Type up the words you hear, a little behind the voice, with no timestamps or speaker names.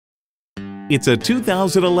It's a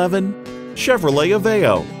 2011 Chevrolet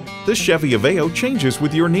Aveo. The Chevy Aveo changes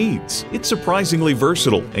with your needs. It's surprisingly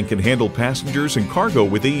versatile and can handle passengers and cargo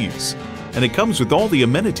with ease. And it comes with all the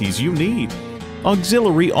amenities you need: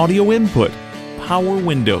 auxiliary audio input, power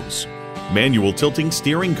windows, manual tilting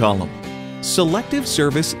steering column, selective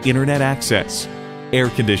service internet access, air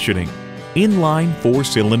conditioning, inline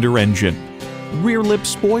 4-cylinder engine, rear lip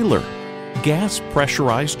spoiler, gas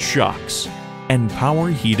pressurized shocks, and power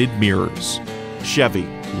heated mirrors. Chevy,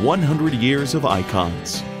 100 years of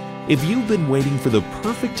icons. If you've been waiting for the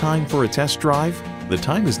perfect time for a test drive, the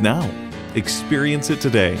time is now. Experience it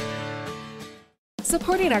today.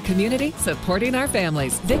 Supporting our community, supporting our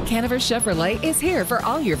families. Vic Canaver Chevrolet is here for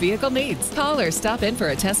all your vehicle needs. Call or stop in for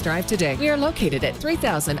a test drive today. We are located at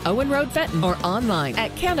 3000 Owen Road, Fenton, or online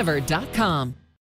at canaver.com.